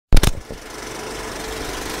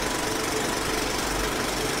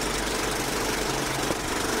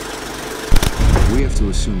have to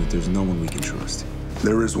assume that there's no one we can trust.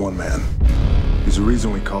 There is one man. He's the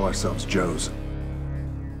reason we call ourselves Joes.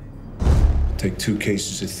 Take 2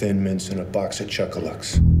 cases of Thin Mints and a box of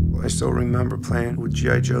Chuckalucks. I still remember playing with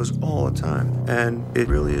G.I. Joes all the time, and it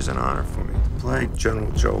really is an honor for me to play General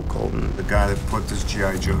Joe Colton, the guy that put this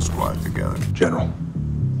G.I. Joe squad together. General,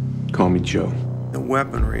 call me Joe. The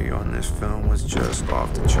weaponry on this film was just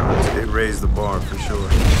off the charts. It raised the bar for sure.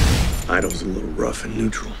 Idol's a little rough and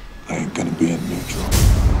neutral. I ain't gonna be in neutral.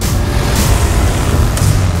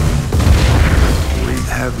 We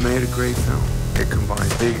have made a great film. It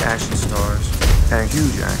combines big action stars and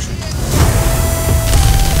huge action.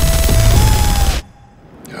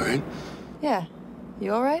 You all right? Yeah.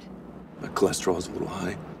 You all right? My cholesterol's a little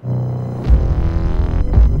high.